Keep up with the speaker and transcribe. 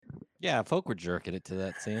Yeah, folk were jerking it to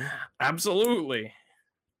that scene. Absolutely.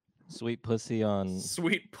 Sweet pussy on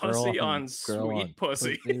Sweet girl pussy on girl sweet on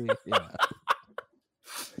pussy. Yeah.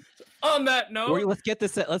 On that note, Let's get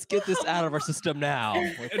this out of our system now.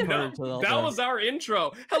 That was our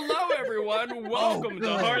intro. Hello, everyone. Welcome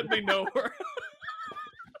to Hardly Know Her.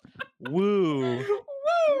 Woo.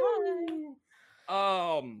 Woo!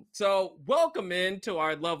 So welcome into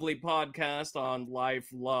our lovely podcast on life,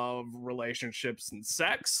 love, relationships, and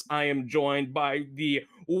sex. I am joined by the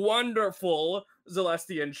wonderful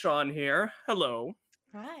Celestian Sean here. Hello.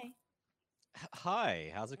 Hi.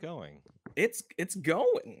 Hi, how's it going? It's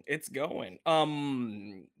going. It's going.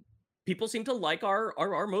 People seem to like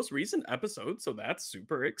our most recent episode, so that's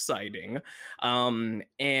super exciting.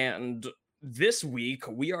 And this week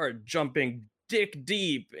we are jumping dick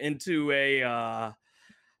deep into a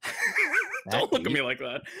don't look at me like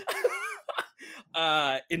that.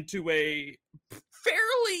 Into a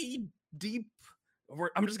fairly deep.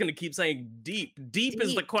 I'm just gonna keep saying deep. Deep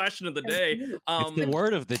is the question of the day. It's the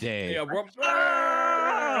word of the day. Yeah,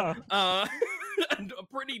 a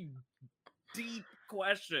pretty deep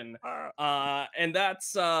question, and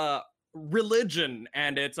that's religion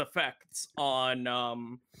and its effects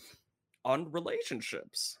on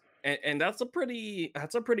relationships. And that's a pretty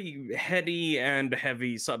heady and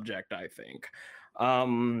heavy subject, I think.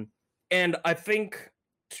 And I think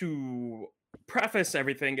to preface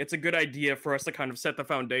everything, it's a good idea for us to kind of set the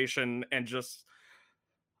foundation and just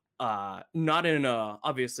not in a,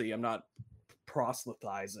 obviously I'm not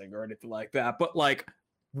proselytizing or anything like that, but like,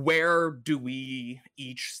 where do we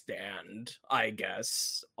each stand, I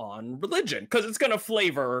guess, on religion? Because it's gonna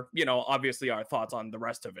flavor, obviously our thoughts on the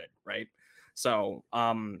rest of it, right? So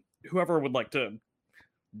whoever would like to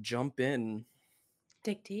jump in.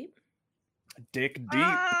 Dick deep.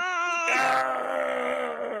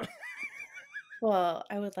 Well,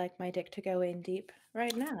 I would like my dick to go in deep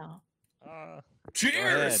right now.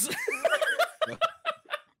 Cheers.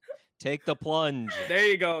 Take the plunge. There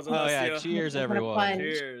you go. Oh yeah, cheers everyone.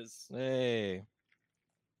 Cheers. Hey.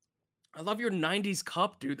 I love your 90s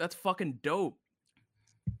cup, dude. That's fucking dope.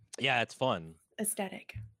 Yeah, it's fun.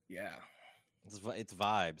 Aesthetic. Yeah. It's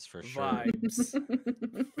vibes for sure. Vibes.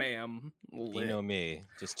 Bam. You know me.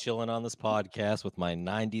 Just chilling on this podcast with my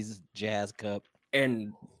 90s jazz cup.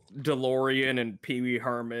 And DeLorean and Pee Wee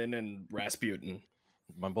Herman and Rasputin.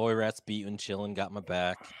 My boy Rasputin chilling, got my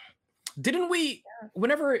back. Didn't we,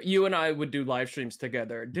 whenever you and I would do live streams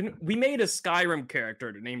together, didn't we made a Skyrim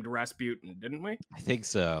character named Rasputin, didn't we? I think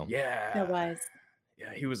so. Yeah. It was.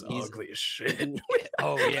 Yeah, he's ugly as shit.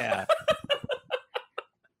 Oh, yeah.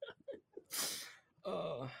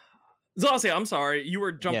 Zossi, I'm sorry. You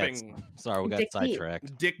were jumping. Yeah, sorry, we got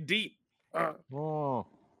sidetracked. Dick deep. Oh.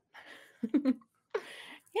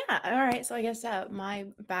 Yeah, all right. So I guess my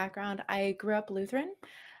background, I grew up Lutheran.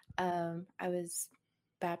 I was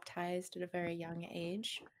baptized at a very young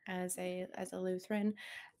age as a Lutheran.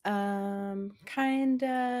 Kind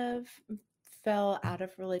of fell out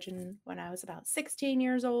of religion when I was about 16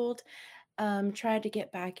 years old. Tried to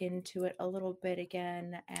get back into it a little bit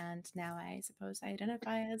again, and now I suppose I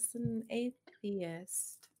identify as an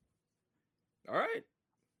atheist. All right,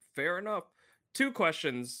 fair enough. 2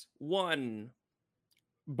 questions. One,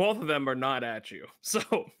 both of them are not at you. So,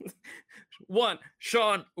 one,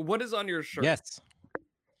 Sean, what is on your shirt? Yes.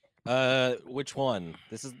 Which one?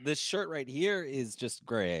 This shirt right here is just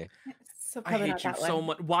gray. So I hate you so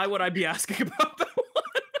much. Why would I be asking about that one?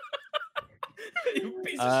 You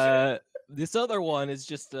piece of shit. This other one is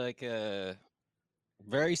just like a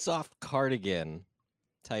very soft cardigan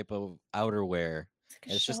type of outerwear.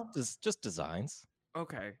 It's just designs.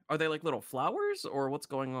 Okay. Are they like little flowers or what's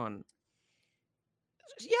going on?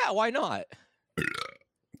 Yeah, why not?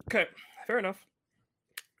 Okay, fair enough.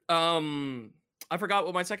 I forgot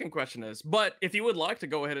what my second question is, but if you would like to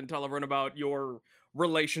go ahead and tell everyone about your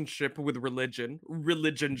relationship with religion,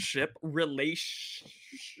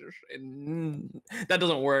 that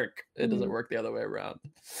doesn't work. It doesn't work the other way around.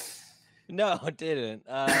 No, it didn't.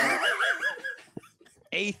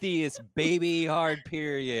 Atheist, baby, hard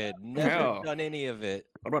period. Never done any of it.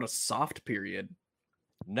 What about a soft period?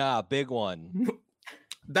 Nah, big one.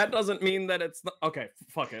 That doesn't mean that it's not... Okay,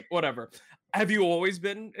 fuck it. Whatever. Have you always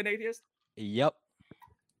been an atheist? Yep.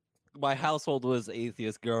 My household was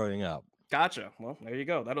atheist growing up. Gotcha. Well, there you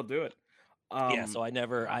go. That'll do it. Yeah, so I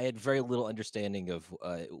had very little understanding of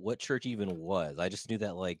what church even was. I just knew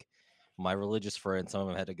that, like, my religious friends, some of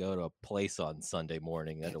them had to go to a place on Sunday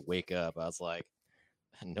morning. They had to wake up. I was like,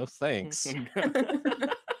 no thanks.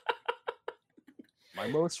 My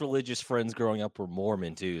most religious friends growing up were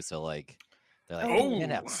Mormon too, so like they're like, oh, you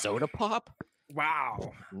can't have soda pop.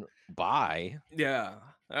 Wow. Bye. Yeah.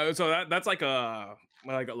 So that's like a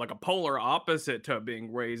polar opposite to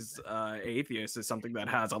being raised atheist is something that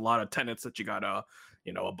has a lot of tenets that you gotta,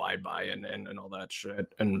 abide by and all that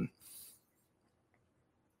shit. And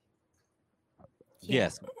Yeah.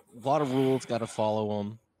 Yes, a lot of rules, got to follow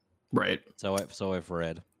them. right. So I've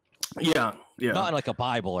read. Yeah. Yeah. Not in like a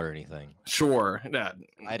Bible or anything. Sure.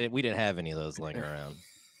 We didn't have any of those laying around.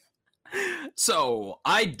 So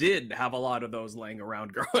I did have a lot of those laying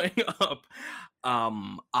around growing up.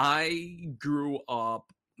 I grew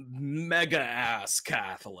up mega ass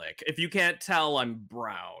Catholic. If you can't tell, I'm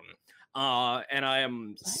brown. And I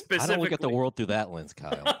am What? How specifically. do we get the world through that lens,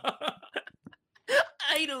 Kyle?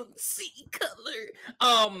 I don't see color.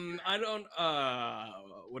 I don't.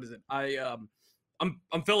 What is it?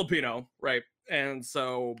 I'm Filipino, right? And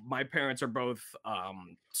so my parents are both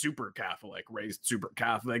super Catholic, raised super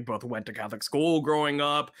Catholic. Both went to Catholic school growing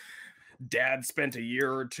up. Dad spent a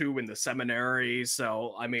year or two in the seminary.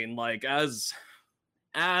 So I mean, like as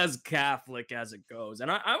Catholic as it goes,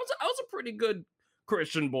 and I was a pretty good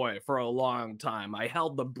Christian boy for a long time. I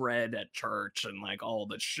held the bread at church and like all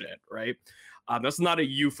the shit, right? That's not a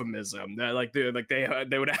euphemism. That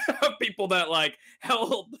they would have people that like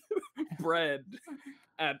held bread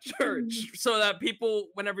at church so that people,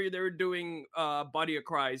 whenever they were doing body of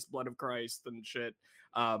Christ, blood of Christ, and shit,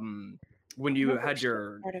 when you What had was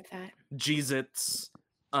your part of that? Jesus,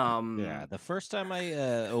 Yeah, the first time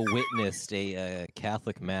I witnessed a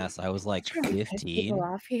Catholic mass, I was like Trying to piss 15, people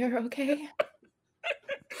off here, okay?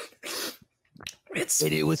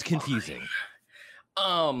 and it was confusing.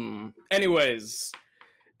 Anyways,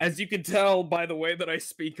 as you can tell by the way that I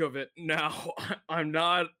speak of it now, I'm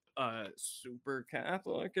not super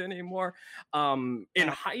Catholic anymore. In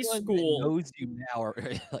high Anyone that school, knows you now or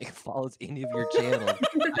like follows any of your channels,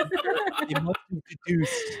 they must be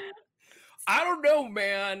seduced. I don't know,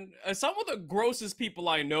 man. Some of the grossest people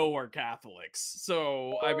I know are Catholics.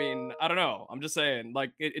 So, I mean, I don't know. I'm just saying,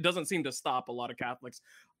 like, it doesn't seem to stop a lot of Catholics.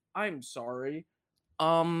 I'm sorry.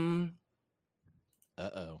 Uh-oh.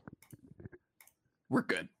 We're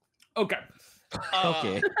good. Okay.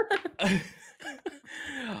 Okay.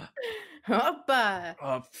 Hoppa!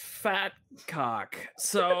 A fat cock.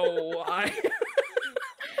 So I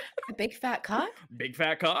A big fat cock? big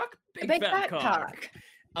fat cock. A big fat cock.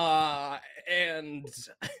 And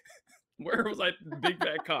where was I? Big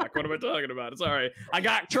fat cock. What am I talking about? Sorry, I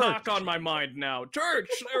got cock on my mind now. Church.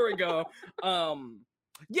 There we go.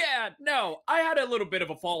 Yeah. No, I had a little bit of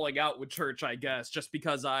a falling out with church, I guess, just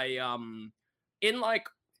because I in like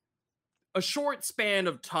a short span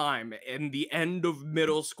of time, in the end of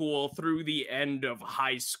middle school through the end of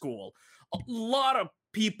high school, a lot of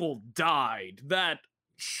people died that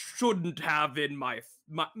shouldn't have in my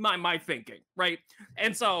thinking, right?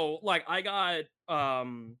 And so like I got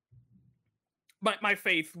my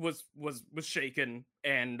faith was shaken,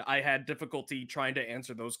 and I had difficulty trying to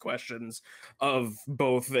answer those questions of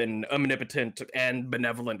both an omnipotent and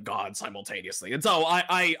benevolent God simultaneously. And so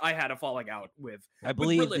I had a falling out with I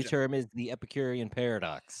believe the religion. term is the Epicurean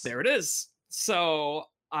paradox. There it is. So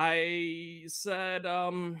I said,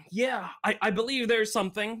 yeah, I believe there's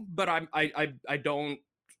something, but I don't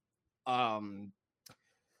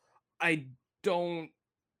I don't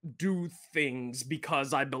do things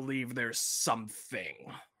because I believe there's something,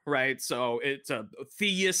 right? So it's a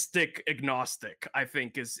theistic agnostic, I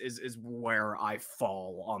think, is where I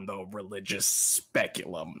fall on the religious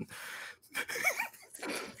speculum.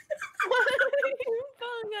 Why are you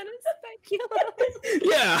falling on a speculum?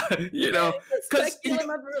 Yeah, The 'cause speculum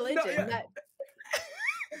of religion. yeah. That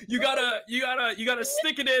you gotta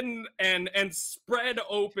stick it in and spread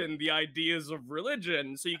open the ideas of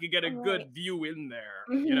religion so you can get a good Right. view in there,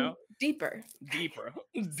 Mhm. Deeper. deeper.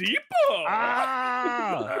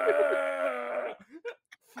 Ah!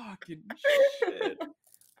 Fucking shit.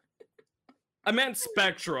 I meant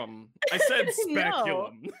spectrum. I said No.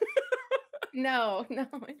 speculum. No.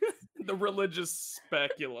 The religious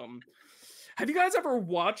speculum. Have you guys ever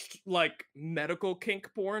watched like medical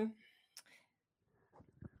kink porn?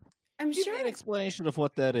 I'm Give me sure an explanation of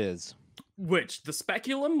what that is. Which, the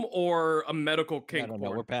speculum or a medical I kink don't know.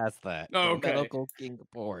 porn? We're past that. Oh, okay. Medical kink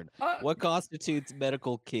porn. Uh, What constitutes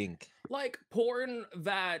medical kink? like porn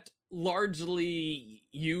that largely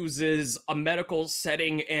uses a medical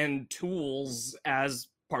setting and tools as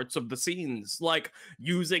parts of the scenes, like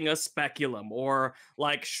using a speculum or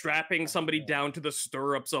like strapping somebody down to the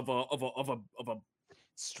stirrups of a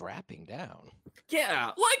Strapping down.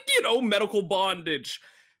 yeah, like medical bondage.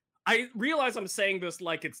 I realize I'm saying this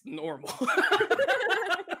like it's normal. I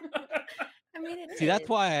mean, it See, that's is.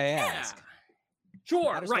 why I Yeah. ask.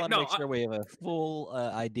 Sure, I just right. want to No, make sure we have a full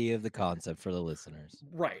idea of the concept for the listeners.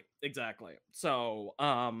 right, exactly. So,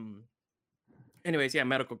 anyways, yeah,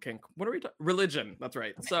 medical kink. What are we talking? Religion. That's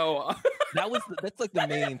right. So, That's like the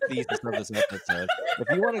main thesis of this episode.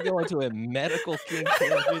 If you want to go into a medical kink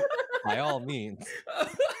tangent, by all means,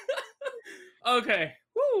 okay.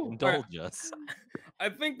 Woo. All right. indulge us. I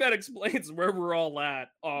think that explains where we're all at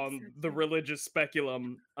on the Exactly. religious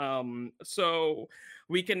speculum. So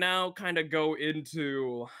we can now kind of go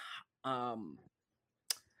into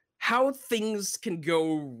how things can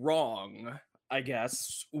go wrong, I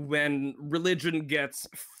guess, when religion gets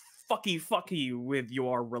fucky with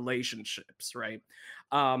your relationships, right?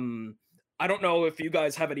 I don't know if you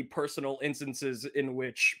guys have any personal instances in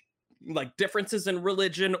which like differences in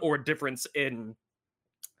religion or difference in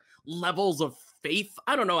levels of faith.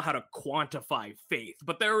 I don't know how to quantify faith,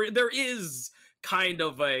 but there is kind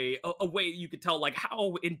of a way you could tell like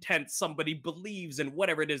how intense somebody believes in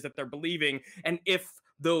whatever it is that they're believing, and if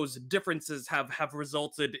those differences have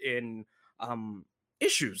resulted in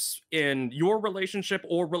issues in your relationship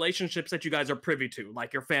or relationships that you guys are privy to,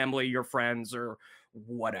 like your family, your friends, or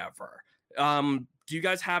whatever. Do you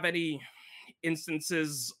guys have any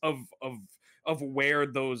instances of where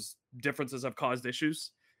those differences have caused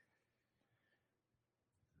issues?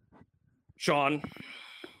 Sean?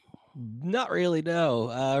 Not really, no.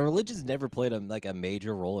 Religion's never played a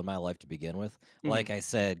major role in my life to begin with. Like I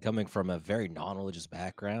said, coming from a very non-religious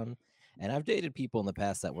background, and I've dated people in the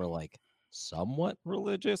past that were like somewhat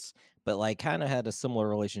religious, but like kind of had a similar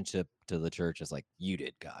relationship to the church as like you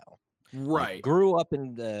did, Kyle. Like Right. grew up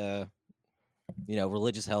in the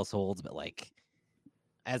religious households, but like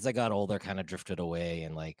as I got older, kind of drifted away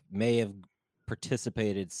and like may have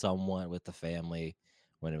participated somewhat with the family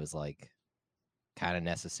when it was like kind of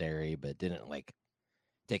necessary, but didn't like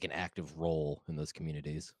take an active role in those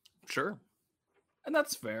communities. Sure. And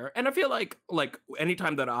that's fair. And I feel like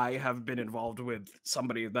anytime that I have been involved with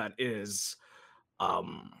somebody that is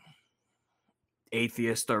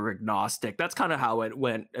atheist or agnostic, that's kind of how it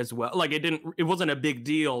went as well. Like it wasn't a big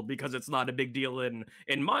deal because it's not a big deal in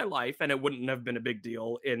my life, and it wouldn't have been a big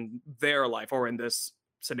deal in their life, or in this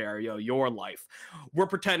scenario, your life. We're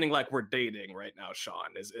pretending like we're dating right now, Sean,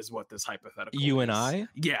 is what this hypothetical You is. and I?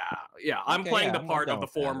 Yeah. I'm Okay, playing yeah, the I'm part down of the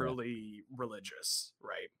with that, yeah. formerly religious,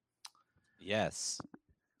 right? Yes.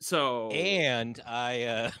 So And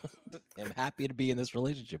I am happy to be in this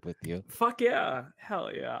relationship with you. fuck yeah. Hell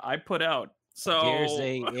yeah. I put out. So Here's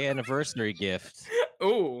a anniversary gift.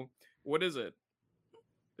 oh, what is it?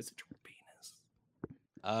 Is it your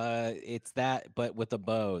penis? It's that, but with a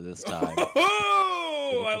bow this time.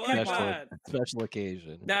 Oh, I like special, that. special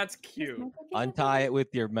occasion. That's cute. Untie it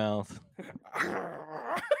with your mouth.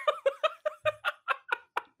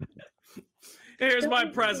 Here's my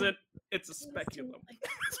present. It's a speculum.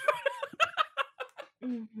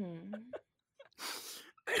 Mm-hmm.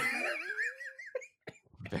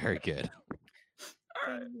 Very good.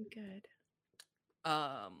 All right. Very good.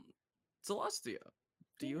 Celestia,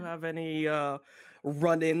 do you Yeah. have any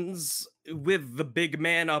run-ins with the big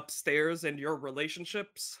man upstairs in your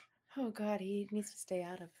relationships? Oh God, he needs to stay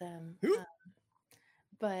out of them. Who?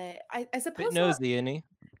 But I suppose Bit nosy, isn't he?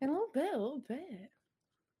 a little bit.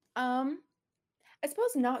 I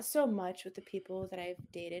suppose not so much with the people that I've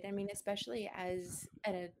dated. I mean, especially as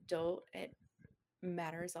an adult, it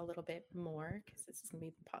matters a little bit more because this is gonna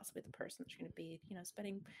be possibly the person that you're gonna be,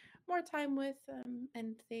 spending more time with,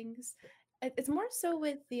 and things. It's more so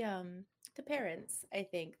with the parents. I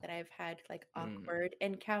think that I've had like awkward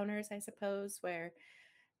encounters, I suppose, where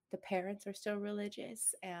the parents are still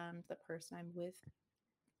religious and the person I'm with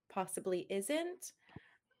possibly isn't.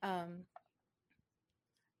 Um,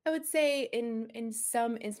 I would say in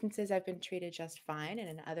some instances I've been treated just fine, and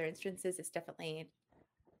in other instances it's definitely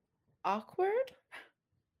awkward.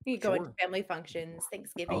 You go into Sure. family functions,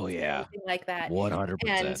 Thanksgiving, Oh yeah, anything like that,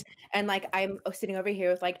 100%. and like I'm sitting over here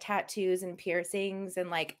with like tattoos and piercings, and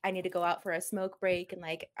like I need to go out for a smoke break, and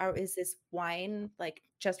like, is this wine like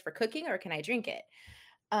just for cooking, or can I drink it?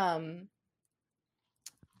 Um,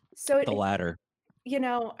 so The latter.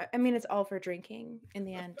 I mean, it's all for drinking in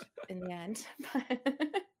the end.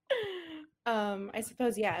 But I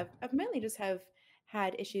suppose, yeah, I've mainly just have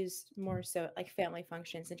had issues more so at, like, family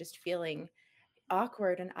functions and just feeling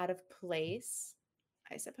awkward and out of place,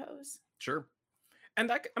 I suppose. Sure. And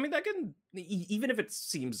that can even if it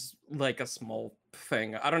seems like a small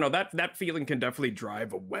thing, I don't know, that feeling can definitely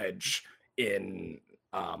drive a wedge in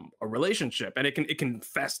a relationship, and it can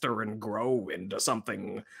fester and grow into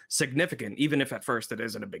something significant, even if at first it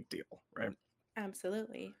isn't a big deal, right?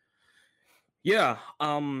 Absolutely. Yeah.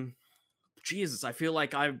 Jesus, I feel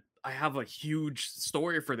like have a huge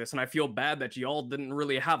story for this, and I feel bad that y'all didn't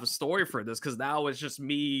really have a story for this, because now it's just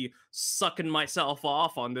me sucking myself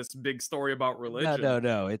off on this big story about No, religion.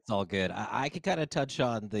 no, it's all good. I could kind of touch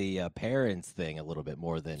on the parents thing a little bit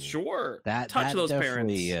more than Sure, that. touch That those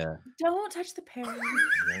definitely, parents. Don't touch the parents.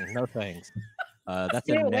 no thanks. That's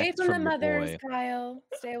Stay a away next from the from your mothers, boy. Kyle.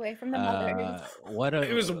 Stay away from the mothers. What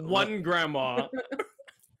It was what one grandma.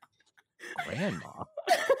 grandma?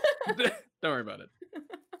 Don't worry about it.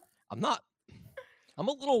 I'm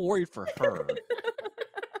a little worried for her.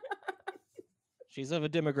 She's of a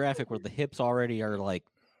demographic where the hips already are like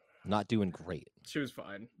not doing great. She was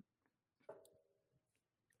fine.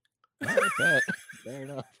 All right, bet. Fair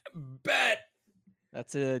enough. Bet.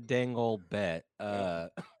 That's a dang old bet.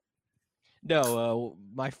 No,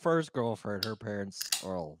 my first girlfriend, her parents,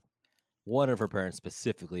 or one of her parents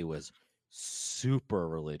specifically, was super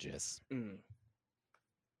religious.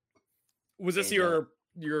 Was this And,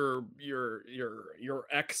 your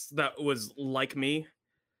ex that was like me?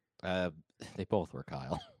 they both were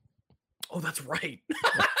Kyle. Oh, that's right.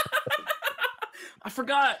 I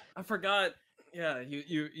forgot. Yeah,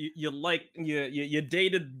 you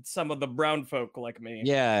dated some of the brown folk like me.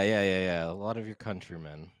 Yeah. A lot of your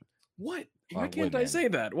countrymen. What? Or Why can't I women. say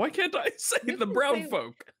that? Why can't I say You the can brown say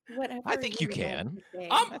folk? Whatever I think you would like can. to say.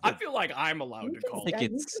 I feel like I'm allowed to call. think You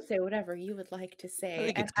it's- can say whatever you would like to say.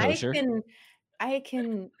 think And it's kosher. I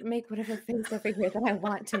can make whatever face over here that I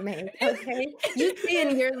want to make. Okay, you stay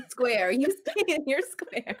in your square. You stay in your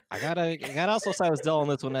square. I gotta also say I was dull on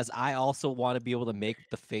this one, as I also want to be able to make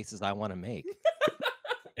the faces I want to make.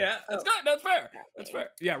 Yeah, that's good. That's fair. That's fair.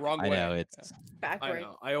 Yeah, wrong I way. know it's I Backward.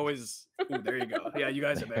 know. I always. Ooh, there you go. Yeah, you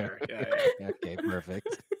guys are there. Yeah. okay, perfect.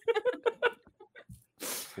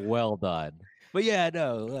 Well done. But yeah,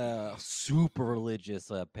 no, super religious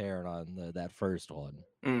parent on that first one.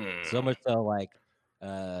 So much so, like,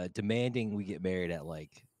 demanding we get married at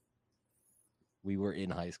like we were in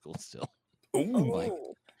high school still.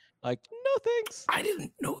 Ooh, Like, no thanks. I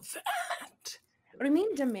didn't know that. What do you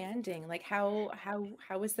mean demanding? Like how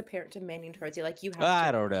is the parent demanding towards you? Like you have I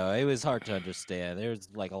to. don't know. It was hard to understand. There's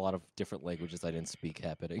like a lot of different languages I didn't speak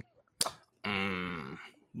happening.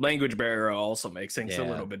 Language barrier also makes things a Yeah.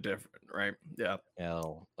 little bit different, right? Yeah.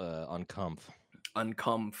 Uncomf.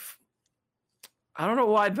 Uncomf. I don't know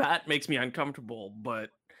why that makes me uncomfortable, but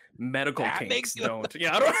medical That kinks makes you- don't.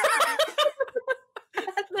 Yeah, I don't.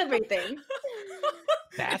 That's everything.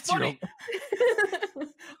 That's funny.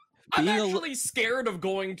 I'm Being a li- actually scared of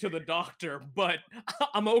going to the doctor, but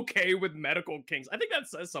I'm okay with medical kinks. I think that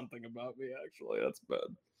says something about me, actually. That's bad.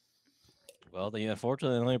 Well,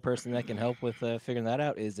 unfortunately, the only person that can help with figuring that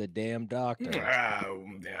out is a damn doctor. Yeah,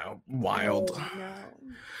 wild. Oh,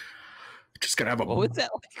 no. Just gonna have a What was that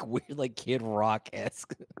like weird, like Kid Rock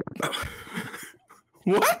esque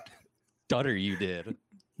What? stutter you did?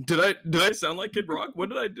 Did I sound like Kid Rock? What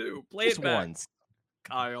did I do? Play Just it back, once.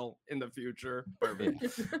 Kyle, in the future. Perfect.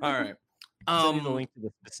 Yeah. All right. Send me the link to the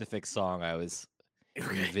specific song I was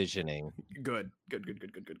Okay. envisioning. Good.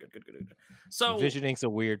 So Envisioning's a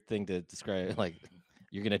weird thing to describe. Like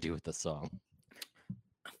you're gonna do with the song.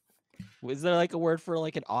 Was there like a word for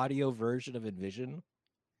like an audio version of envision?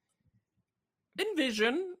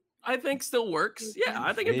 envision, I think, still works. Yeah,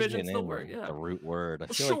 I think envision still in works. Yeah. the root word. I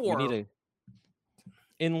feel like we Sure. need to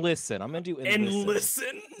enlisten. I'm gonna do And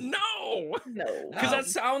enlisten. listen, no, No. because that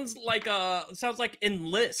sounds like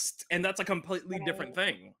enlist, and that's a completely different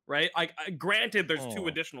thing, right? Granted, there's two Oh.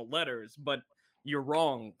 additional letters, but you're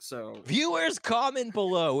wrong. So Viewers, comment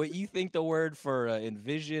below what you think the word for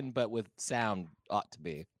envision, but with sound, ought to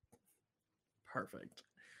be. perfect.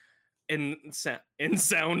 In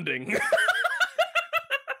sounding.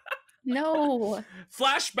 No.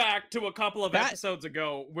 Flashback to a couple of That- episodes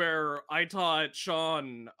ago where I taught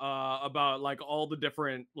Sean about like all the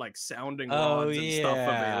different like sounding Oh, rods and stuff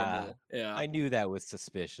yeah. available. Yeah. I knew that was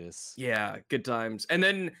suspicious. Yeah, good times. And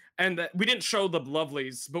then we didn't show the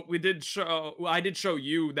lovelies, but I did show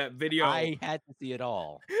you that video I had to see it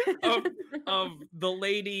all. of the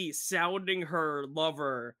lady sounding her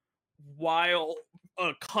lover while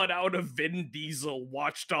a cutout of Vin Diesel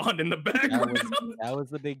watched on in the background. That was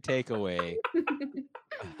the big takeaway.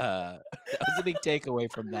 That was the big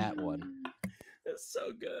takeaway from that one. It's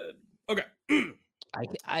so good. Okay.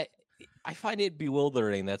 I find it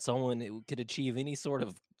bewildering that someone could achieve any sort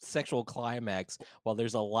of sexual climax while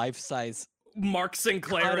there's a life-size Mark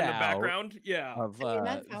Sinclair in the Cutout background. Yeah. of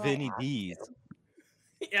that's how I Vinny have D's.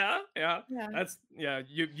 Yeah. Yeah. That's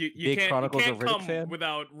you Big can't, Chronicles you of can't Riddick come fan?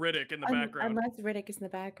 without Riddick in the background. Unless Riddick is in the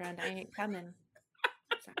background, I ain't coming.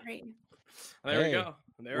 Sorry. There we Hey, go.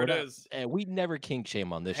 There what it up? is. And we never kink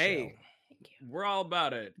shame on this Hey, show. you. We're all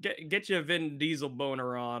about it. Get your Vin Diesel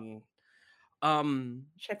boner on.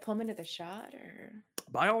 Should I pull him into the shot or?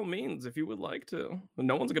 By all means, if you would like to.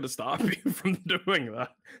 No one's gonna stop you from doing that.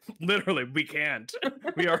 Literally, we can't.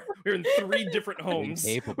 We're in 3 different homes.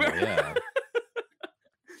 Incapable, yeah.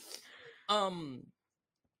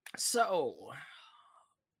 So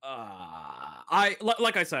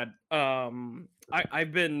like I said,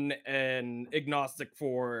 I've been an agnostic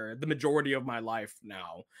for the majority of my life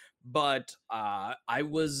now, but I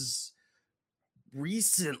was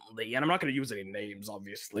recently, and I'm not going to use any names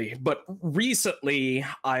obviously, but recently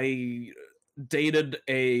I dated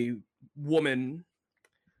a woman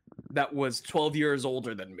that was 12 years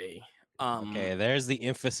older than me. Okay, there's the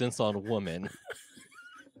emphasis on woman.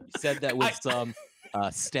 You said that with some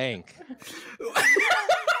stank.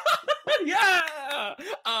 Yeah.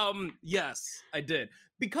 Yes, I did.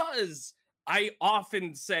 Because I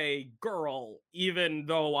often say girl, even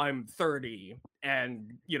though I'm 30,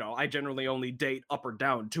 and I generally only date up or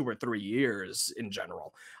down 2 or 3 years in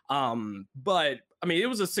general. But I mean, it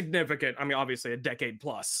was a significant, obviously a decade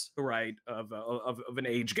plus, right, of an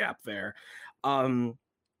age gap there. God.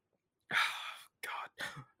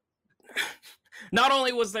 Not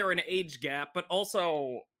only was there an age gap, but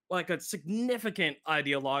also like a significant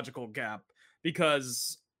ideological gap,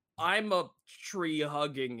 because I'm a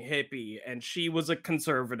tree-hugging hippie and she was a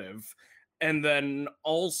conservative. And then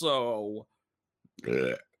also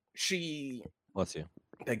she, Bless you.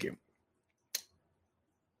 thank you,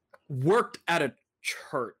 worked at a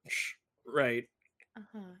church, right?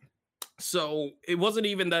 So it wasn't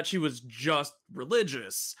even that she was just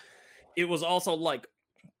religious. It was also like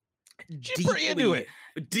She's pretty into it.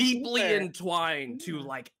 deeply Sure. entwined to Yeah.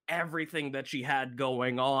 like everything that she had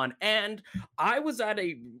going on. And I was at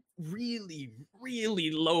a really, really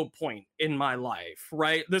low point in my life,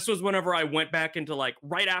 right? This was whenever I went back into like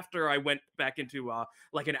right after I went back into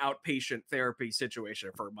like an outpatient therapy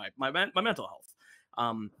situation for my mental health.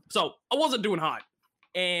 So I wasn't doing hot.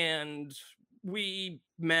 And we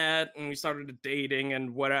met and we started dating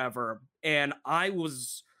and whatever. And I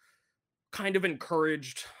was kind of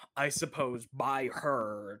encouraged, I suppose, by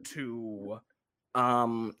her to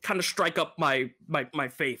kind of strike up my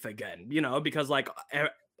faith again, because like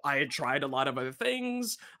I had tried a lot of other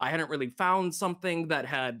things. I hadn't really found something that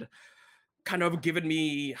had kind of given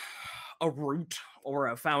me a root or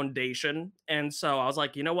a foundation. And so I was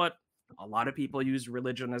like, you know what? A lot of people use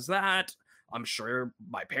religion as that. I'm sure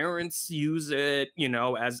my parents use it,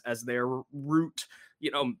 as their root.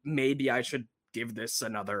 Maybe I should give this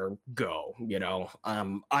another go.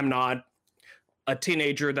 I'm not a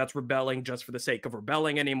teenager that's rebelling just for the sake of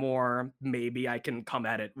rebelling anymore. Maybe I can come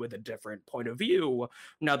at it with a different point of view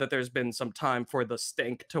now that there's been some time for the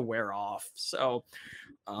stink to wear off. So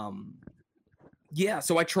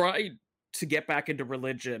so I tried to get back into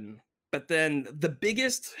religion, but then the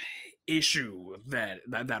biggest issue that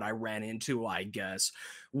I ran into, I guess,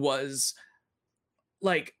 was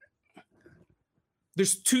like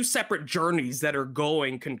there's 2 separate journeys that are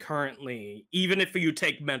going concurrently, even if you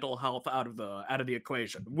take mental health out of the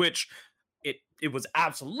equation, which it was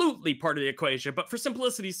absolutely part of the equation. But for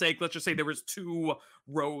simplicity's sake, let's just say there was 2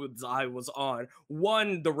 roads I was on.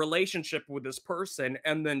 1, the relationship with this person,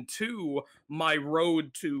 and then 2, my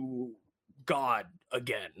road to God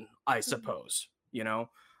again, I suppose,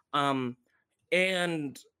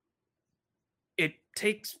 and it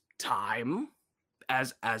takes time,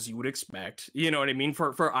 as you would expect, you know what I mean,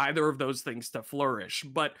 for either of those things to flourish.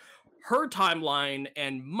 But her timeline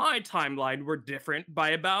and my timeline were different by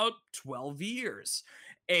about 12 years.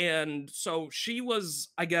 And so she was,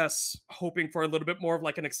 I guess, hoping for a little bit more of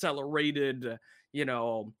like an accelerated,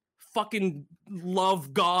 fucking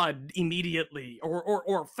love God immediately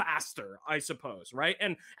or faster, I suppose, right?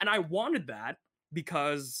 And I wanted that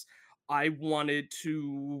because I wanted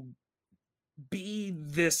to be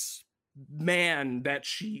this man that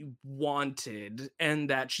she wanted and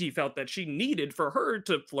that she felt that she needed for her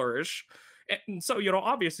to flourish. And so,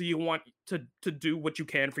 obviously you want to do what you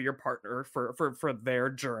can for your partner for their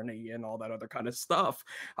journey and all that other kind of stuff.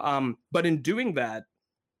 But in doing that,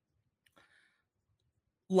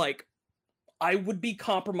 like, I would be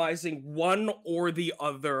compromising one or the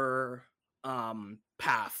other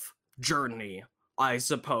path, journey, I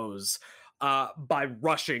suppose, by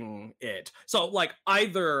rushing it. So like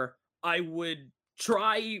either I would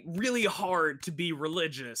try really hard to be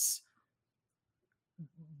religious,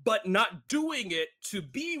 but not doing it to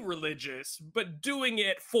be religious, but doing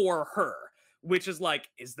it for her, which is like,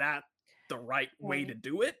 is that the right way to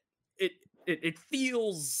do it? It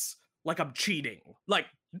feels like I'm cheating, like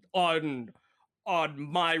on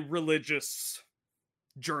my religious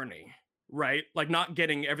journey, right? Like not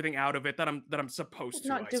getting everything out of it that I'm supposed to,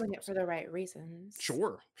 Not I doing it suppose. for the right reasons.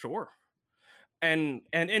 Sure. And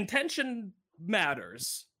intention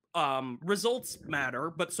matters. Results matter,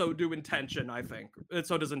 but so do intention, I think.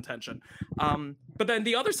 So does intention. But then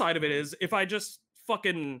the other side of it is if I just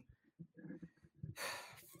fucking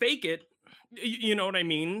fake it, you know what I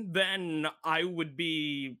mean? Then I would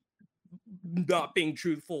be not being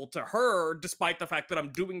truthful to her, despite the fact that I'm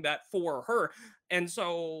doing that for her. And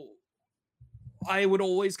so I would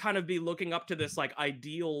always kind of be looking up to this like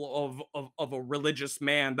ideal of a religious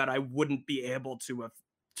man that I wouldn't be able to have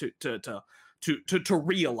to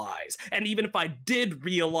realize. And even if I did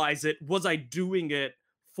realize it, was I doing it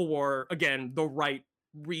for, again, the right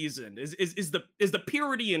reason? Is the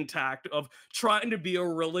purity intact of trying to be a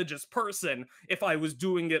religious person if I was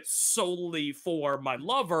doing it solely for my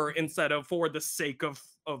lover instead of for the sake of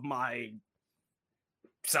my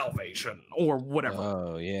salvation or whatever?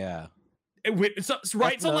 Oh yeah. Right, so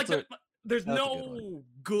like that's there's that's a good one. no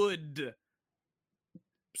good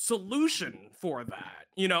solution for that,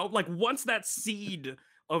 you know? Like once that seed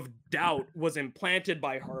of doubt was implanted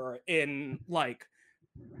by her in like,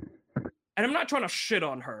 and I'm not trying to shit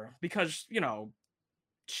on her because, you know,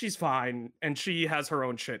 she's fine and she has her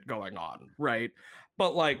own shit going on, right?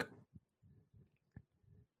 But like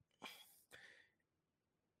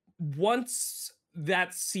once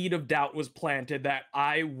that seed of doubt was planted that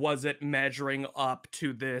I wasn't measuring up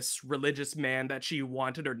to this religious man that she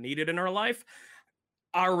wanted or needed in her life,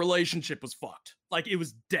 our relationship was fucked. Like it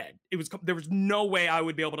was dead. There was no way I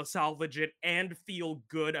would be able to salvage it and feel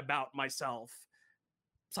good about myself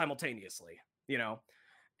simultaneously, you know?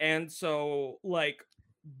 And so like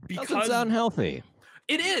Doesn't because sound healthy.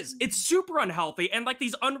 it's super unhealthy, and like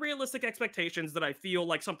these unrealistic expectations that I feel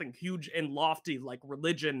like something huge and lofty like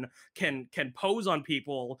religion can pose on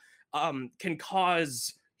people can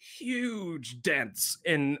cause huge dents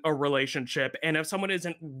in a relationship. And if someone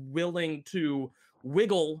isn't willing to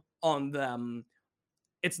wiggle on them,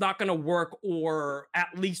 it's not going to work, or at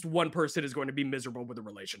least one person is going to be miserable with the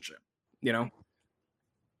relationship, you know?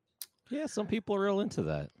 Yeah, some people are real into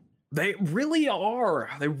that. They really are.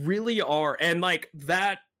 They really are. And like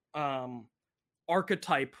that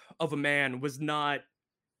archetype of a man was not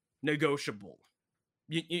negotiable.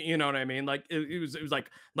 You know what I mean? Like it was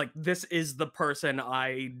like this is the person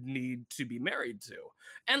I need to be married to.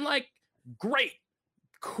 And like great,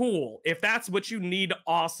 cool. If that's what you need,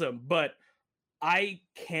 awesome. But I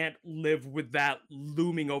can't live with that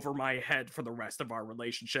looming over my head for the rest of our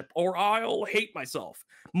relationship, or I'll hate myself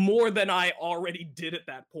more than I already did at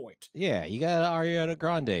that point. Yeah, you got Ariana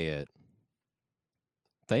Grande it.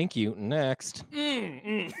 Thank you. Next.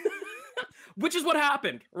 Which is what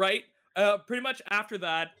happened, right? Pretty much after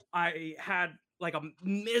that, I had like a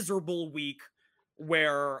miserable week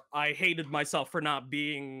where I hated myself for not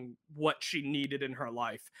being what she needed in her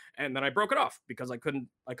life, and then I broke it off because I couldn't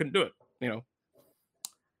do it, you know.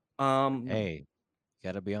 Hey, you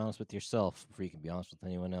got to be honest with yourself before you can be honest with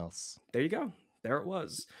anyone else. There you go. There it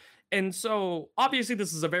was. And so obviously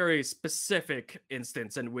this is a very specific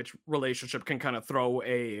instance in which relationship can kind of throw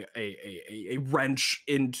a wrench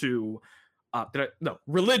into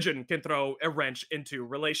religion can throw a wrench into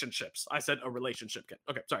relationships. I said a relationship can.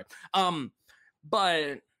 Okay, sorry.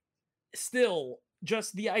 But still,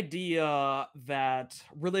 just the idea that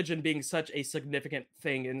religion being such a significant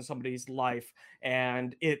thing in somebody's life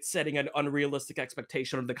and it's setting an unrealistic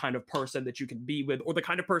expectation of the kind of person that you can be with or the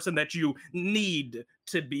kind of person that you need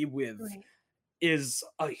to be with is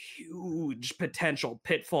a huge potential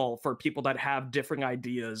pitfall for people that have differing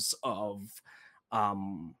ideas of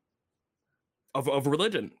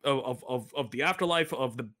religion, of the afterlife,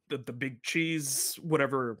 of the big cheese,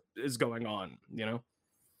 whatever is going on, you know?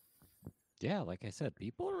 Yeah, like I said,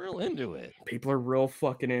 people are real into it. People are real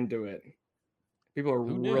fucking into it. People are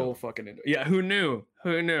real fucking into it. Yeah, who knew?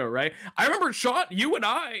 Who knew, right? I remember, Sean, you and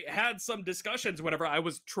I had some discussions whenever I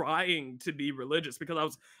was trying to be religious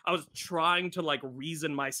because I was trying to like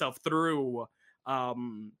reason myself through.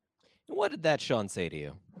 What did that Sean say to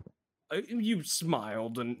you? You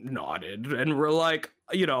smiled and nodded and were like,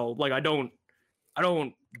 you know, like I don't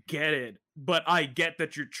get it, but I get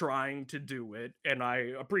that you're trying to do it, and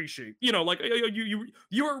I appreciate, you know, like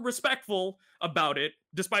you were respectful about it,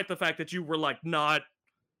 despite the fact that you were like not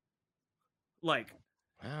like.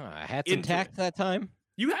 I had some tact that time.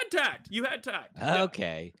 You had tact.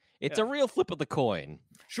 Okay, it's a real flip of the coin.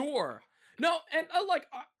 Sure. No, and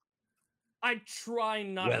I try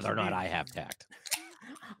not. Whether or not I have tact.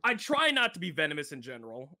 I try not to be venomous in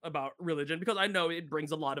general about religion because I know it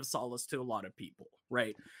brings a lot of solace to a lot of people,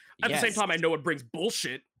 right? At the same time, I know it brings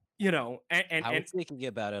bullshit, you know, and I was thinking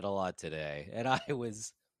about it a lot today, and I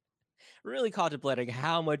was really contemplating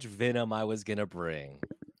how much venom I was gonna bring. I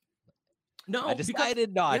no, because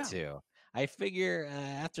decided not yeah, to. I figure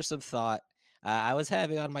after some thought, I was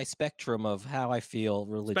having on my spectrum of how I feel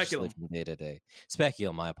religiously speculum. from day to day.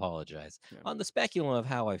 Speculum, I apologize. Yeah. On the speculum of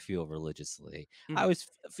how I feel religiously, I Mhm. was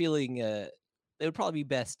feeling it would probably be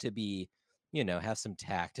best to be, have some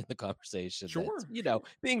tact in the conversation that's, Sure,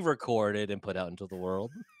 being recorded and put out into the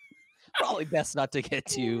world. Probably best not to get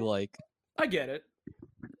too like, I get it,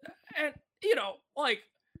 and like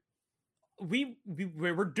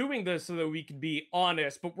we're doing this so that we can be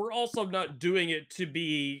honest, but we're also not doing it to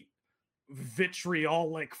be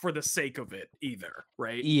vitriolic for the sake of it either,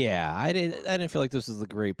 right? yeah, I didn't feel like this was a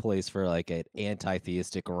great place for like an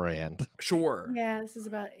anti-theistic rant. Sure, Yeah, this is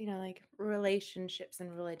about, like relationships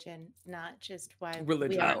and religion, not just why we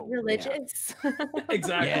religion. aren't Oh, yeah. religious. Yeah,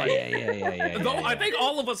 Exactly. yeah, yeah, yeah, yeah, Though yeah, I yeah. think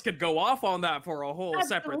all of us could go off on that for a whole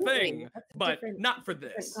separate Absolutely. thing, That's a but different, not for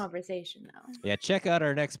different this. conversation though. Yeah, check out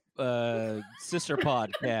our next sister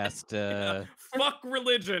podcast. Fuck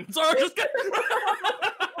religion. Sorry, just kidding.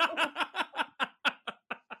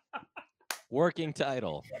 Working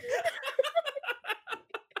title.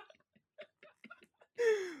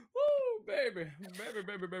 Woo, baby, baby,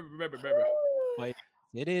 baby, baby, baby, baby. But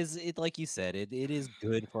it like you said, it is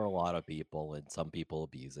good for a lot of people, and some people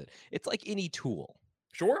abuse it. It's like any tool.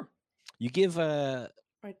 Sure. You give a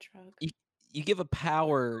Or drug. you give a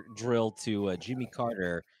power drill to Jimmy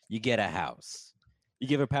Carter, you get a house. You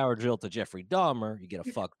give a power drill to Jeffrey Dahmer, you get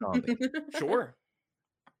a fuck zombie. Sure.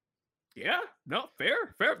 Yeah. No,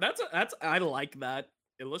 fair. Fair. That's I like that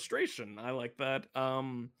illustration. I like that.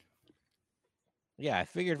 Yeah, I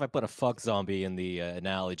figured if I put a fuck zombie in the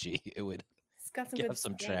analogy, it would It's got some have good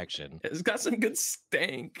some stank. traction. It's got some good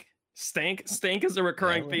stank. Stank is a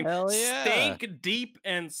recurring theme. Hell yeah. Stank, deep,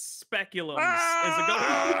 and speculums is a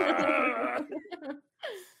good.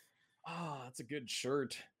 Oh, that's a good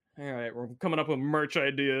shirt. All right, we're coming up with merch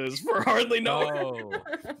ideas for hardly knowing.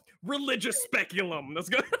 Oh. Religious speculum. That's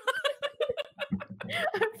good.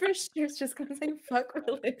 Our first year's just gonna say fuck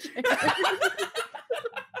religion.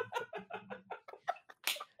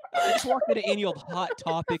 Just walk into any old Hot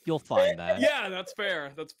Topic, you'll find that. Yeah, that's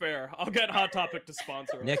fair. That's fair. I'll get Hot Topic to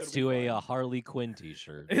sponsor us. Next It'll to be a fine. Harley Quinn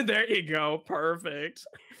t-shirt. There you go. Perfect.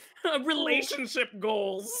 Relationship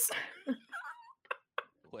goals.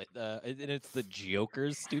 What, and it's the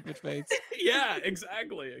Joker's stupid face. Yeah,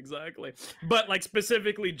 exactly. But like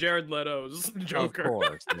specifically Jared Leto's Joker. Of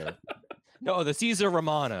course. Yeah. No, the Caesar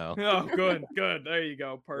Romano. Oh, good. There you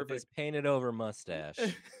go. With his Perfect. painted over mustache.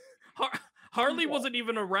 Harley wasn't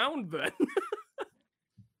even around then.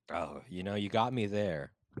 Oh, you got me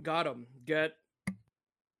there. Got him. Get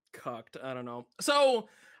cucked. I don't know. So,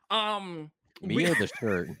 Me or the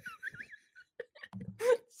shirt.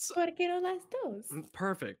 Porque no las dos.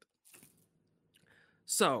 Perfect.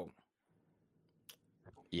 So,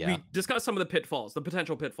 Yeah. we discussed some of the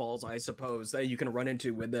potential pitfalls, I suppose, that you can run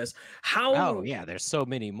into with this. How? Oh, yeah, there's so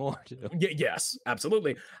many more. Too. Yes,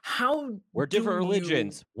 absolutely. How? We're different do you-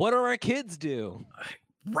 religions. What do our kids do?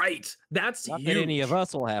 Right. That's Not huge. that any of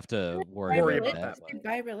us will have to worry Worry about about that. that but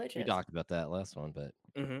Goodbye religion. We talked about that last one, but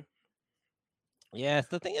Mm-hmm. yeah,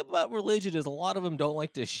 the thing about religion is a lot of them don't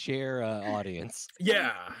like to share audience.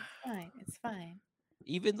 Yeah. Fine, it's fine.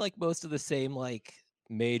 Even like most of the same like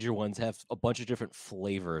major ones have a bunch of different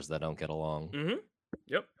flavors that don't get along. Mm-hmm.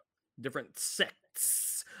 Yep. Different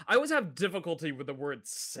sects. I always have difficulty with the word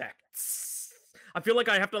sects. I feel like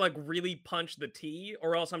I have to like really punch the T,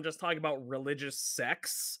 or else I'm just talking about religious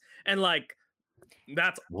sects, and like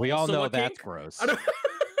that's We all also know a that's kink. gross. I don't-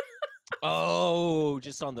 Oh,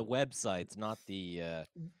 just on the websites, not the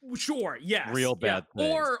Sure, yes. Real bad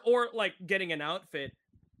things. Or like getting an outfit.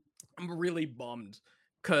 I'm really bummed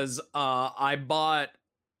because I bought.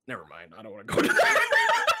 Never mind. I don't want to go to that.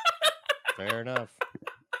 fair enough.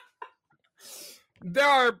 There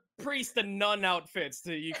are priest and nun outfits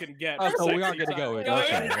that you can get. Oh, for so we are sexy gonna go time. with Go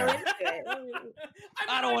okay, into yeah. it.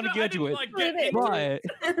 I don't wanna get into it. Get into it.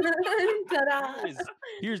 But Ta-da.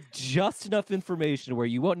 here's just enough information where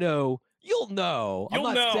you won't know. You'll know. You'll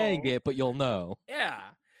I'm not saying know. it, but you'll know. Yeah.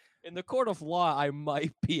 In the court of law, I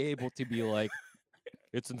might be able to be like,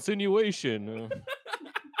 it's insinuation.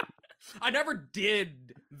 I never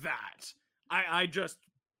did that. I just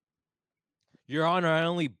Your Honor, I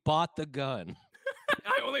only bought the gun.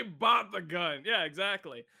 I only bought the gun. Yeah,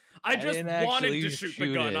 exactly. I just didn't wanted actually to shoot the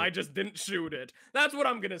shoot gun. it. I just didn't shoot it. That's what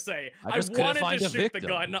I'm gonna say. I just couldn't wanted find to a shoot the victim.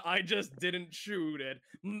 gun. I just didn't shoot it.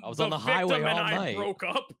 I was on the highway victim and all I night. broke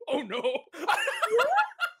up. Oh no.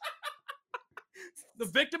 The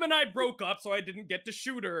victim and I broke up, so I didn't get to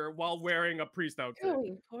shoot her while wearing a priest outfit.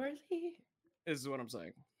 Going poorly. Is what I'm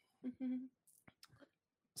saying. Mhm.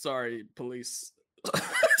 Sorry, police.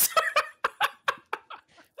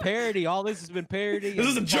 Parody. All this has been parody. This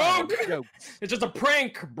is a and fun. joke! Jokes. It's just a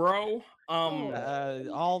prank, bro.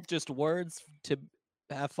 All just words to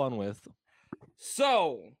have fun with.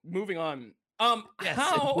 So moving on. Yes,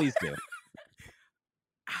 how please do.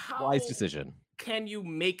 how Wise decision. can you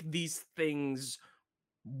make these things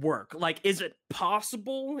work? Like, is it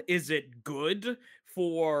possible? Is it good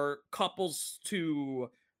for couples to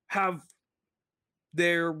have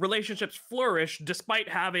their relationships flourish despite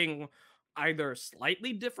having either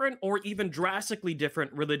slightly different or even drastically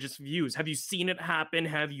different religious views? Have you seen it happen?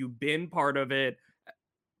 Have you been part of it?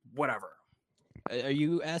 Whatever. Are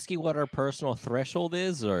you asking what our personal threshold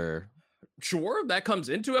is, or Sure, that comes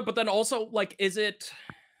into it, but then also, like, is it?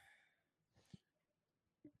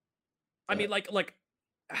 I mean, like,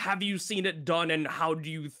 have you seen it done, and how do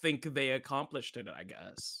you think they accomplished it? I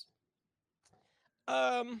guess.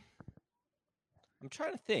 I'm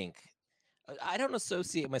trying to think. I don't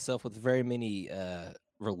associate myself with very many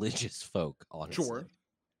religious folk, honestly. Sure.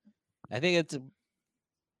 I think it's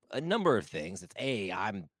a number of things. It's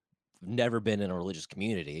I'm never been in a religious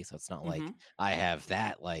community, so it's not like Mhm. I have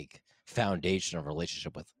that like foundation of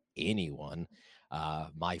relationship with anyone.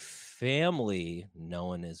 My family, no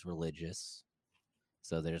one is religious,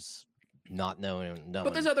 so there's not knowing.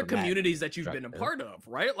 But there's other from that communities that you've been a perspective. part of,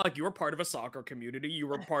 right? Like, you were part of a soccer community, you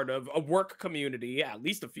were part of a work community, yeah, at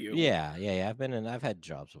least a few. Yeah. I've had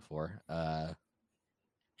jobs before. I've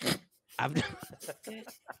Good.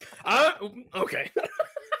 Okay.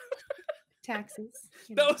 Taxes.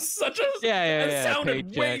 you That know. was such a. Yeah, It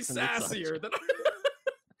sounded way paychecks and such. sassier than.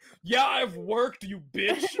 Yeah, I've worked, you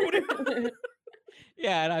bitch. What do you-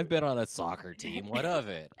 Yeah, and I've been on a soccer team. What of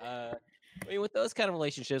it? I mean, with those kind of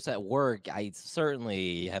relationships at work, I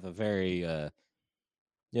certainly have a very, I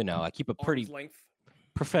keep a pretty Arm's length.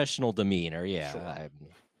 professional demeanor. Yeah, Sure. I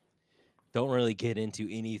don't really get into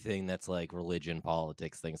anything that's like religion,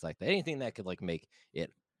 politics, things like that. Anything that could like make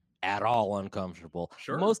it at all uncomfortable.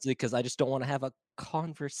 Sure. Mostly because I just don't want to have a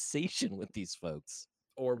conversation with these folks.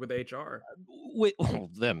 Or with HR. With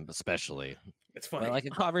them especially. It's funny. But like a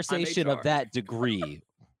conversation of HR. that degree.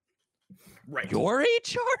 Right. Your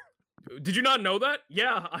HR? Did you not know that?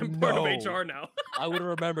 Yeah, I'm part No. of HR now. I would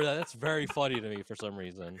remember that. That's very funny to me for some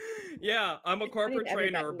reason. Yeah, I'm a It's funny corporate to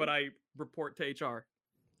trainer, everybody. but I report to HR.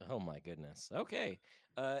 Oh my goodness. Okay.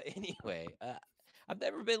 Anyway, I've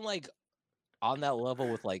never been like on that level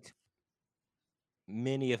with like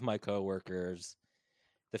many of my coworkers.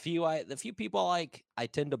 The few people like I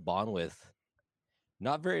tend to bond with,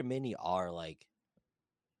 not very many are like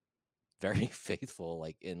very faithful,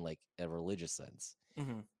 like in like a religious sense.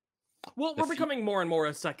 Well, The we're few- becoming more and more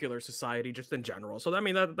a secular society, just in general. So I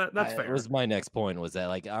mean, that's That fair. was my next point, was that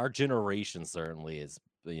like our generation certainly is,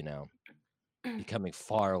 becoming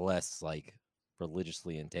far less like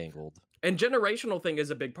religiously entangled. And generational thing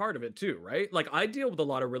is a big part of it too, right? Like, I deal with a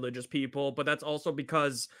lot of religious people, but that's also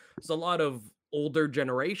because there's a lot of older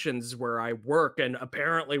generations where I work and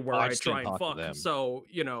apparently where I I just try didn't and talk to fuck. them. So,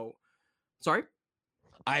 sorry?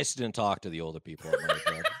 I just didn't talk to the older people at my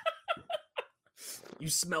job. You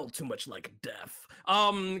smell too much like death.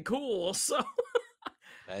 Cool. So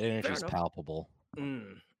That energy's enough. palpable.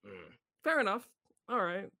 Fair enough. All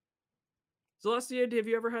right. Celestia, have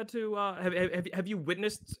you ever had to have you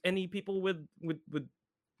witnessed any people with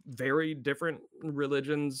very different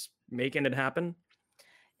religions making it happen?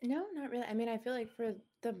 No, not really. I mean, I feel like for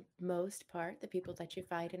the most part, the people that you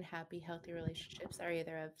find in happy, healthy relationships are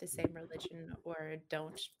either of the same religion or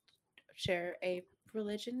don't share a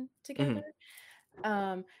religion together.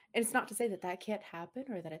 And it's not to say that that can't happen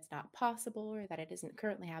or that it's not possible or that it isn't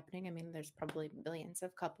currently happening. I mean, there's probably millions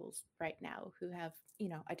of couples right now who have,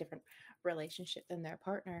 a different relationship than their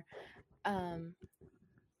partner.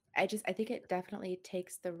 I think it definitely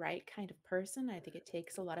takes the right kind of person. I think it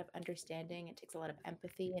takes a lot of understanding, it takes a lot of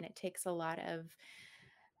empathy, and it takes a lot of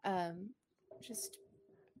just,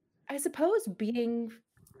 I suppose, being.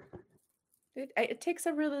 It takes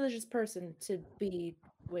a religious person to be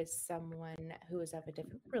with someone who is of a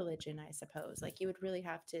different religion, I suppose. Like, you would really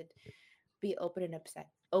have to be open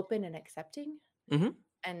and accepting, Mhm.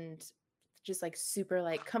 and just like super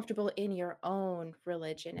like comfortable in your own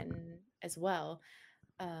religion and as well.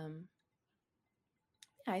 Um,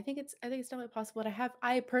 yeah, I think it's definitely possible. And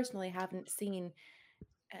I personally haven't seen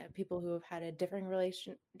people who have had a differing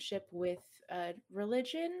relationship with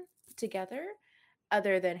religion together,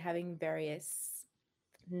 other than having various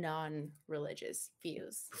non-religious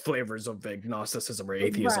views. Flavors of agnosticism or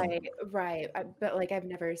atheism. Right. But like I've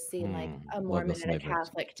never seen like a Love Mormon those and a flavors.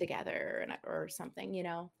 Catholic together or something, you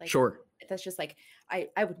know? Like Sure. that's just like I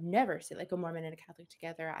would never see like a Mormon and a Catholic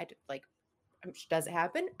together. Like does it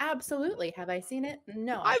happen? Absolutely. Have I seen it?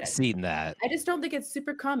 No, I've seen that. I just don't think it's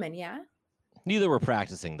super common, yeah? Neither were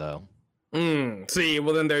practicing though. See,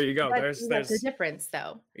 well then there you go. That's the difference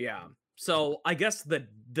though. Yeah. So I guess the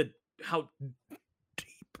how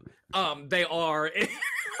deep they are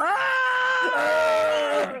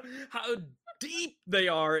how deep they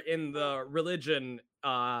are in the religion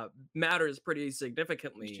matters pretty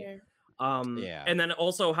significantly. Sure. Yeah. And then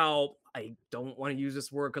also how, I don't want to use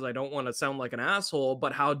this word because I don't want to sound like an asshole,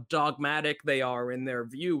 but how dogmatic they are in their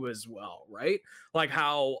view as well, right? Like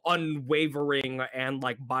how unwavering and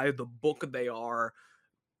like by the book they are.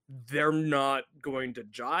 They're not going to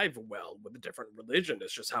jive well with a different religion.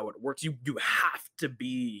 It's just how it works. You have to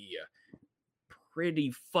be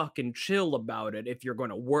pretty fucking chill about it if you're going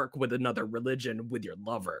to work with another religion with your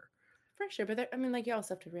lover. For sure, but I mean, like you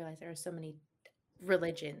also have to realize there are so many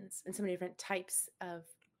religions and so many different types of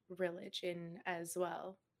religion as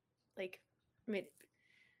well. Like, I mean,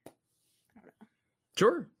 I don't know.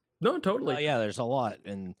 Sure. No, totally. Yeah, there's a lot,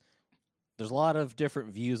 and there's a lot of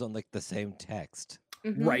different views on like the same text.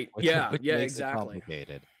 Right. Which Yeah, makes exactly. it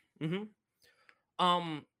complicated.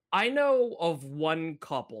 I know of one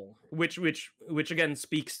couple, which again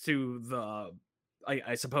speaks to the,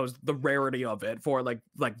 I suppose, the rarity of it for like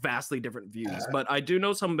vastly different views. But I do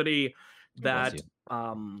know somebody that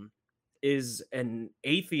is an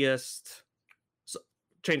atheist. So,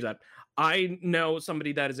 change that. I know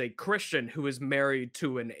somebody that is a Christian who is married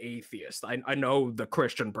to an atheist. I know the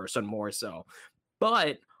Christian person more so,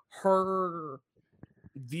 but her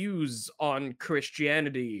views on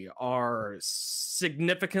Christianity are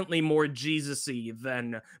significantly more Jesus-y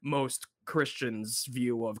than most Christians'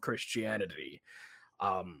 view of Christianity.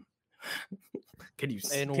 Can you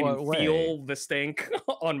feel the stink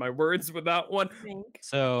on my words with that one?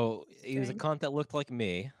 So he was a cunt that looked like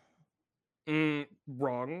me.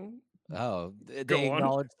 Wrong. Oh, they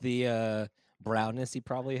acknowledged the brownness he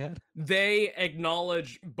probably had. They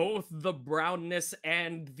acknowledge both the brownness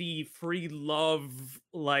and the free love,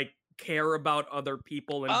 like care about other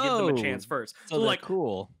people and give them a chance first. So like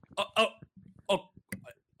cool. A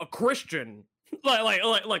Christian,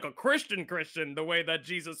 like a Christian, the way that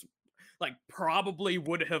Jesus like probably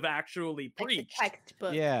would have actually preached. Like the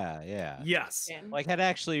textbook. Yeah. Yes. Like had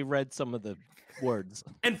actually read some of the words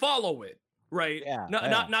and follow it. Right. Yeah.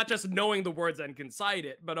 Not just knowing the words and can cite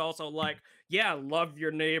it, but also like, yeah, love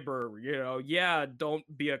your neighbor, you know, yeah, don't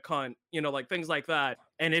be a cunt, you know, like things like that.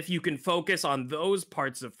 And if you can focus on those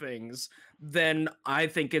parts of things, then I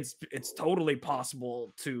think it's totally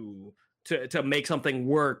possible to make something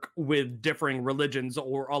work with differing religions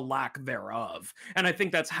or a lack thereof. And I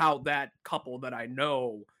think that's how that couple that I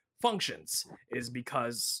know functions, is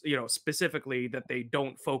because, you know, specifically that they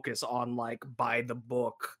don't focus on like by the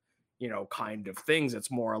book, you know, kind of things. It's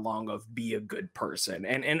more along of be a good person.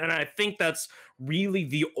 And I think that's really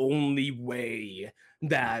the only way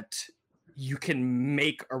that you can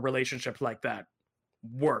make a relationship like that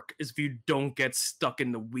work, is if you don't get stuck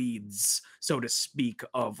in the weeds, so to speak,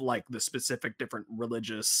 of like the specific different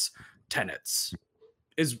religious tenets,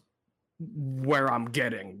 is where I'm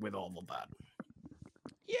getting with all of that.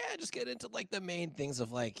 Yeah, just get into like the main things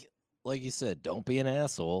of like you said, don't be an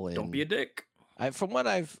asshole. And don't be a dick. From what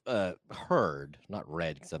I've heard, not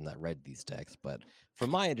read because I've not read these texts, but from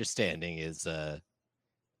my understanding is the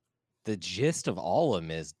gist of all of them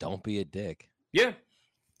is don't be a dick. Yeah,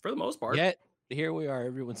 for the most part. Yet here we are,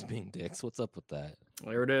 everyone's being dicks. What's up with that?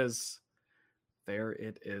 There it is. There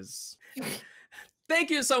it is. Thank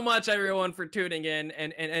you so much, everyone, for tuning in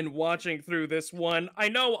and watching through this one. I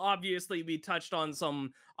know, obviously, we touched on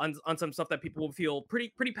some stuff that people will feel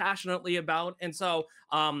pretty passionately about, and so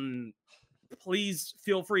please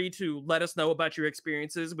feel free to let us know about your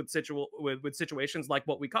experiences with situations like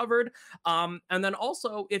what we covered. And then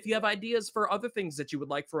also, if you have ideas for other things that you would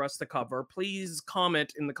like for us to cover, please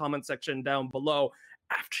comment in the comment section down below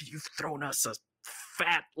after you've thrown us a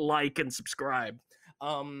fat like and subscribe.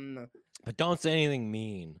 But don't say anything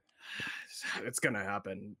mean. It's gonna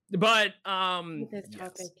happen. But this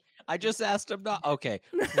topic. yes. I just asked him not. Okay,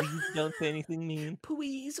 please don't say anything mean.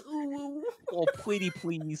 Please, ooh. Oh,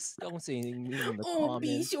 please, don't say anything mean in the comments.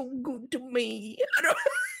 Be so good to me.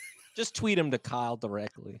 Just tweet him to Kyle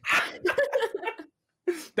directly.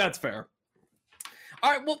 That's fair.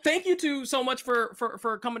 All right. Well, thank you so much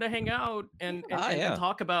for coming to hang out and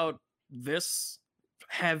talk about this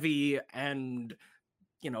heavy and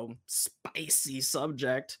spicy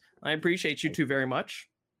subject. I appreciate you two very much.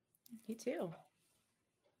 You too.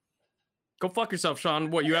 Go fuck yourself, Sean.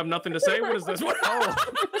 What, you have nothing to say? What is this? What? Oh.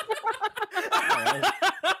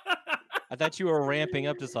 I thought you were ramping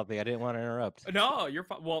up to something. I didn't want to interrupt. No, you're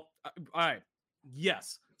fine. Well, all right.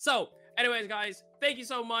 Yes. So, anyways, guys, thank you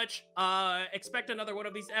so much. Expect another one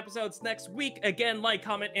of these episodes next week. Again, like,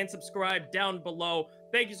 comment, and subscribe down below.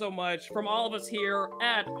 Thank you so much from all of us here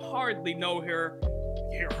at Hardly Know Here.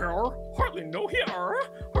 Hardly Know Here.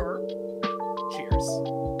 Cheers.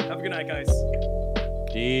 Have a good night, guys.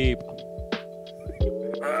 Deep.